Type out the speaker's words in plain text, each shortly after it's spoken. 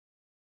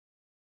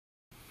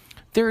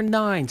There are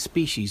 9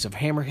 species of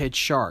hammerhead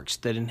sharks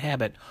that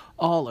inhabit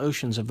all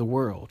oceans of the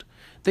world.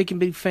 They can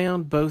be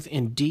found both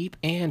in deep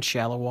and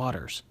shallow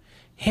waters.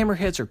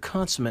 Hammerheads are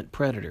consummate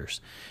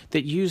predators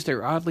that use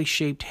their oddly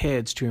shaped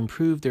heads to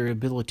improve their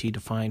ability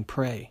to find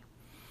prey.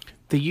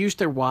 They use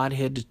their wide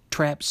head to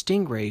trap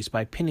stingrays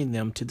by pinning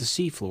them to the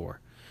seafloor.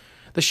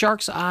 The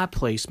shark's eye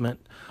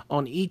placement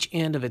on each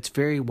end of its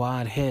very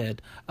wide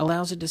head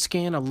allows it to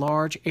scan a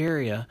large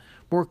area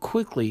more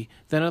quickly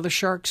than other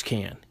sharks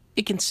can.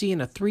 It can see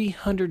in a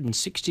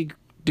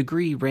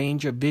 360-degree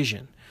range of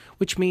vision,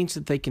 which means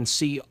that they can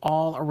see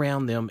all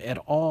around them at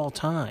all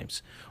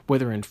times,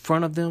 whether in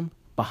front of them,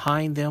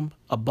 behind them,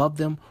 above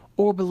them,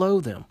 or below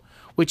them,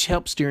 which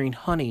helps during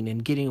hunting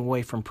and getting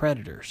away from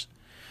predators.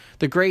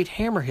 The great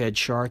hammerhead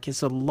shark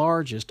is the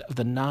largest of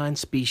the 9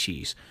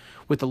 species,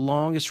 with the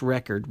longest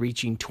record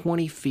reaching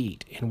 20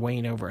 feet and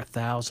weighing over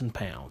 1,000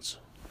 pounds.